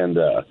track, and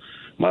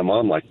my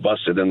mom like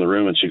busted in the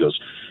room and she goes,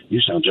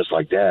 "You sound just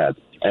like Dad."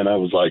 And I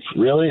was like,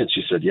 "Really?" And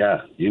she said,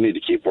 "Yeah, you need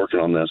to keep working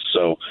on this."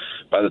 So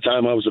by the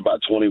time I was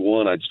about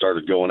 21, I'd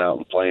started going out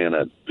and playing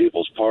at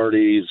people's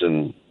parties,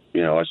 and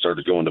you know, I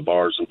started going to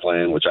bars and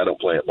playing, which I don't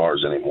play at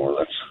bars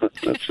anymore.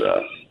 That's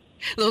a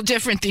little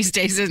different these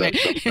days, isn't it?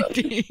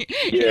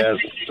 Yeah,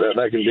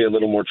 that can be a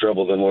little more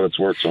trouble than what it's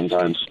worth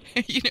sometimes.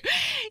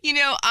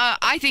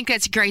 I think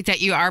that's great that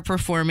you are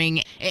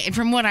performing. And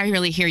from what I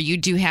really hear, you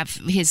do have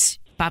his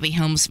Bobby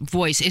Helms'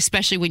 voice,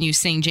 especially when you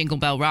sing Jingle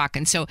Bell Rock.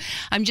 And so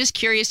I'm just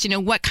curious to know,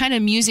 what kind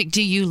of music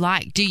do you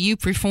like? Do you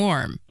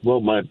perform? Well,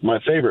 my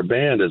favorite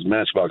band is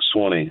Matchbox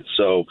 20.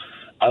 So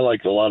I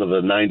like a lot of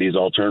the 90s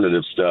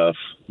alternative stuff,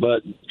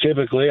 but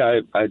typically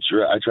I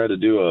try to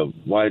do a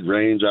wide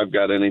range. I've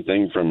got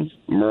anything from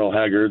Merle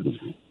Haggard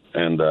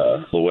and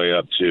the way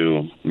up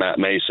to Matt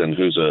Mason,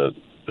 who's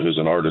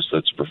an artist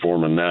that's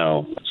performing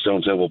now,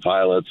 Stone Temple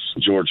Pilots,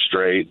 George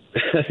Strait,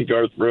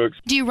 Garth Brooks.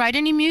 Do you write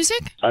any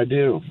music? I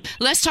do.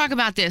 Let's talk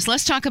about this.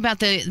 Let's talk about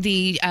the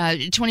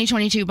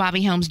 2022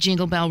 Bobby Helms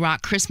Jingle Bell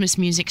Rock Christmas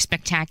Music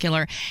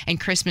Spectacular and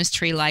Christmas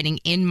tree lighting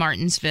in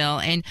Martinsville.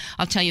 And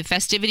I'll tell you,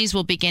 festivities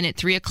will begin at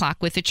 3 o'clock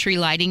with the tree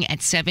lighting at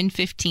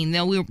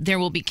 7:15. There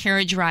will be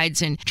carriage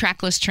rides and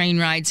trackless train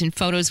rides and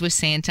photos with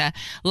Santa,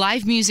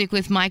 live music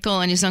with Michael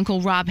and his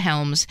uncle Rob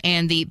Helms,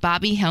 and the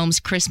Bobby Helms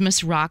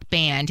Christmas Rock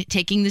Band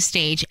taking the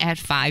stage at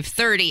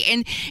 5:30.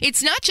 And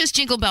it's not just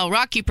Jingle Bell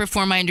Rock you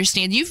perform, I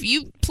understand.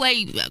 You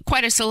play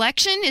quite a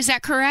selection, is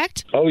that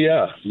correct? Oh,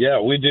 yeah.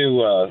 Yeah, we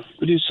do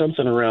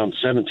something around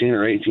 17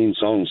 or 18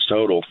 songs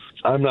total.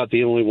 I'm not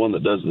the only one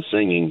that does the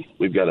singing.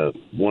 We've got a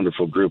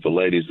wonderful group of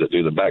ladies that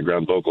do the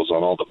background vocals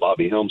on all the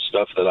Bobby Helms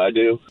stuff that I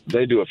do.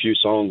 They do a few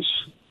songs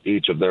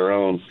each of their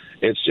own.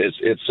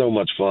 It's so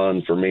much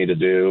fun for me to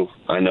do.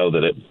 I know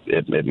that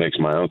it makes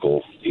my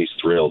uncle, he's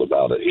thrilled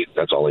about it.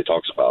 That's all he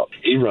talks about.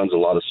 He runs a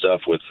lot of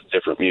stuff with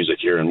different music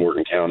here in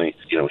Morgan County.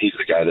 You know, he's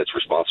the guy that's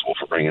responsible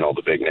for bringing all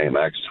the big name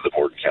acts to the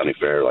Morgan County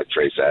Fair, like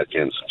Trace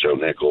Adkins, Joe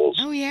Nichols,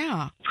 oh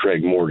yeah,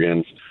 Craig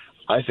Morgan.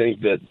 I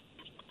think that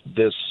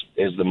this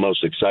is the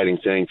most exciting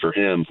thing for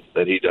him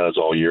that he does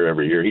all year,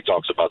 every year. He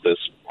talks about this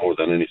more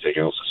than anything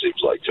else, it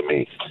seems like to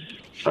me.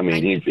 I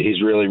mean,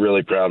 he's really,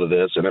 really proud of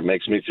this, and it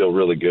makes me feel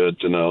really good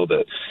to know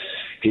that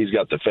he's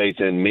got the faith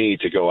in me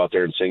to go out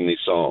there and sing these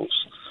songs.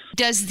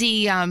 Does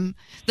the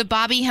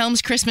Bobby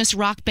Helms Christmas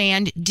Rock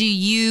Band, do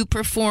you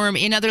perform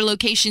in other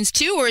locations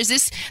too, or is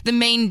this the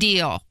main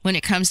deal when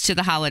it comes to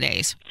the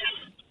holidays?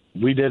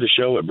 We did a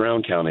show at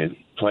Brown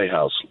County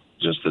Playhouse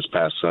just this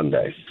past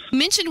Sunday. You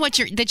mentioned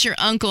that your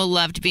uncle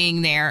loved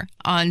being there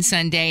on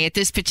Sunday at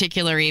this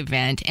particular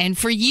event. And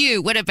for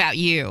you, what about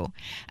you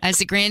as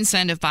the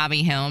grandson of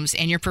Bobby Helms,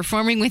 and you're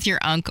performing with your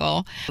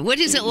uncle? What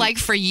is it like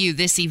for you,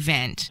 this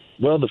event?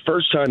 Well, the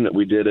first time that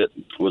we did it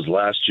was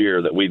last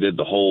year, that we did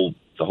the whole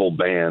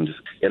band.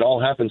 It all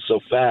happened so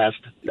fast,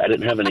 I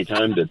didn't have any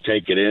time to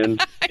take it in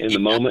the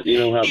moment. You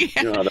know how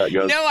that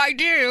goes. No, I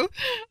do.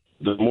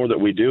 The more that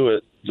we do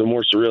it, the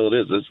more surreal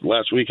it is. This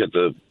last week at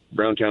the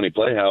Brown County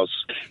Playhouse,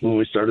 when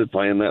we started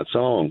playing that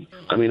song,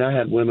 I mean, I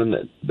had women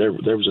that there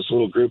was this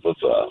little group of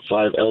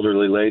 5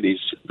 elderly ladies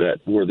that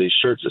wore these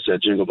shirts that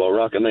said Jingle Bell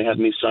Rock, and they had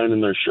me signing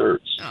their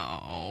shirts.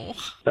 Oh,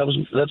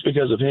 that's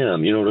because of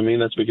him. You know what I mean?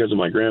 That's because of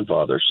my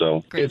grandfather.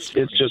 So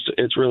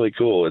it's really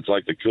cool. It's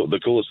like the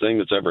coolest thing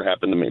that's ever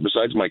happened to me,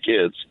 besides my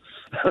kids.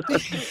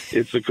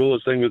 It's the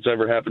coolest thing that's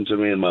ever happened to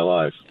me in my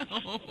life.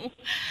 Oh,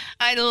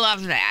 I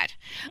love that.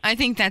 I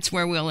think that's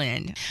where we'll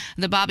end.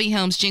 The Bobby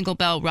Helms Jingle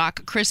Bell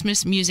Rock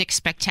Christmas Music music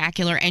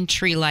spectacular and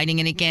tree lighting.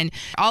 And again,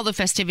 all the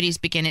festivities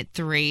begin at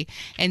 3,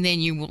 and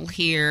then you will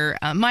hear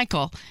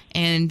Michael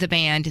and the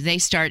band. They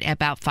start at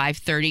about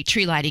 5:30.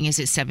 Tree lighting is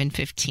at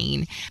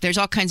 7:15. There's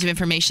all kinds of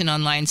information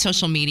online,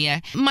 social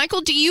media. Michael,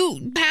 do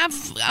you have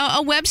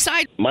a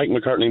website? Mike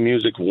McCartney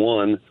Music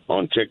 1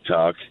 on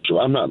TikTok. So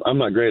I'm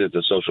not great at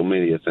the social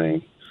media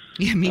thing.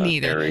 Yeah, me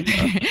neither.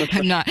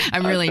 I'm not.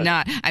 I'm really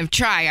not. I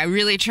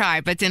really try,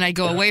 but then I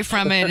go away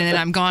from it, and then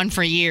I'm gone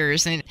for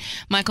years. And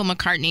Michael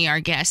McCartney, our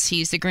guest,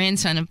 he's the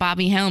grandson of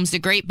Bobby Helms, the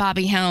great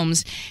Bobby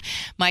Helms.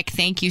 Mike,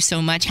 thank you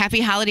so much.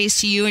 Happy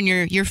holidays to you and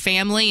your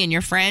family and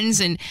your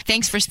friends, and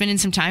thanks for spending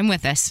some time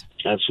with us.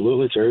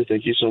 Absolutely, Terry.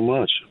 Thank you so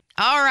much.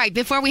 All right,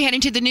 before we head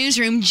into the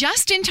newsroom,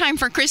 just in time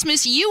for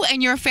Christmas, you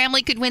and your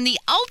family could win the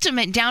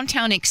ultimate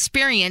downtown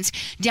experience.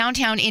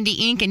 Downtown Indy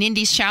Inc. and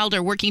Indy's Child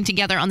are working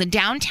together on the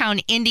Downtown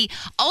Indy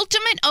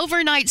Ultimate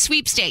Overnight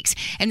Sweepstakes.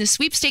 And the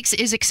sweepstakes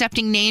is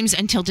accepting names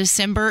until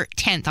December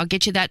 10th. I'll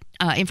get you that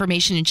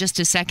information in just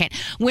a second.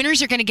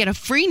 Winners are going to get a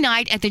free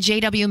night at the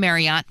JW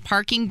Marriott,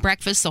 parking,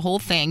 breakfast, the whole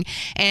thing.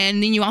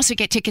 And then you also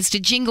get tickets to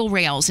Jingle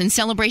Rails and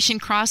Celebration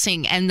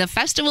Crossing and the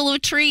Festival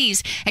of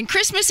Trees and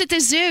Christmas at the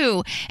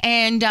Zoo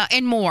and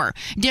more.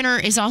 Dinner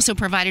is also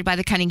provided by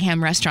the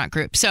Cunningham Restaurant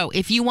Group. So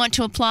if you want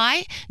to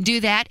apply, do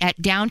that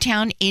at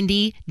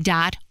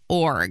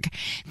downtownindy.org.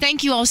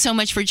 Thank you all so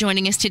much for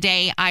joining us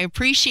today. I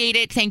appreciate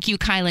it. Thank you,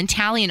 Kylan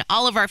Talley, and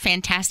all of our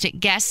fantastic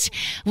guests.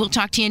 We'll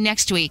talk to you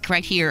next week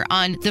right here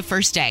on The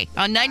First Day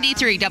on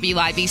 93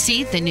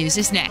 WIBC. The news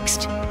is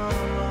next.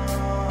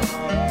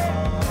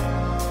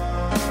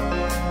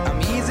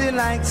 I'm easy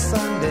like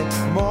Sunday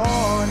morning.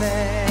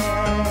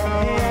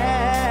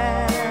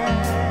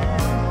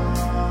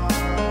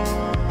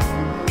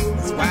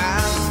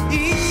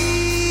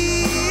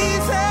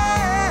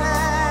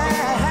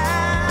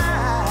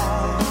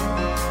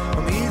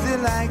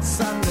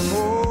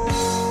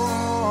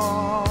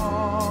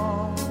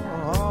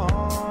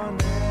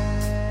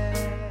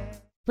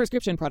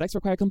 Prescription products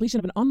require completion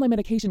of an online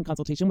medication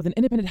consultation with an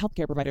independent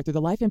healthcare provider through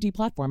the LifeMD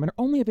platform and are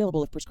only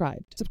available if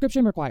prescribed.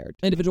 Subscription required.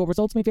 Individual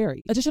results may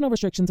vary. Additional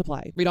restrictions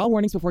apply. Read all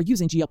warnings before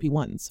using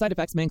GLP-1s. Side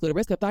effects may include a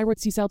risk of thyroid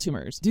C-cell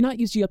tumors. Do not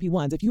use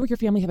GLP-1s if you or your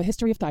family have a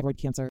history of thyroid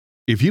cancer.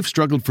 If you've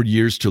struggled for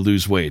years to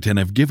lose weight and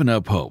have given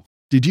up hope,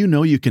 did you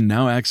know you can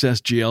now access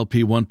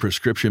GLP-1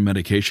 prescription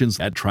medications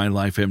at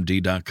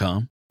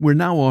TryLifeMD.com? We're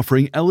now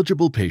offering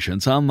eligible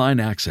patients online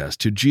access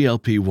to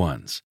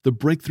GLP-1s, the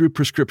breakthrough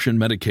prescription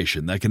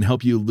medication that can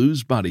help you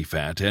lose body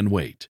fat and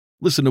weight.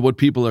 Listen to what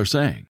people are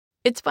saying.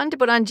 It's fun to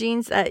put on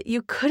jeans that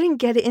you couldn't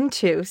get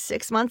into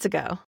 6 months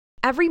ago.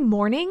 Every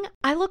morning,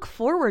 I look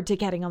forward to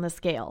getting on the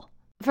scale.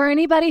 For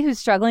anybody who's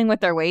struggling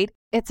with their weight,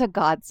 it's a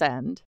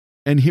godsend.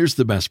 And here's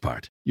the best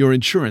part. Your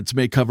insurance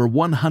may cover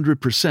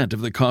 100% of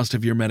the cost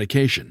of your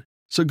medication.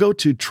 So go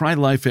to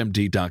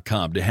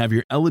TryLifeMD.com to have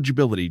your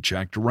eligibility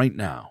checked right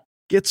now.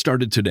 Get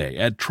started today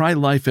at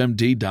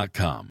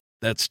TryLifeMD.com.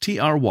 That's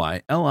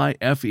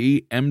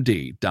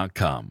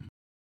TryLifeMD.com.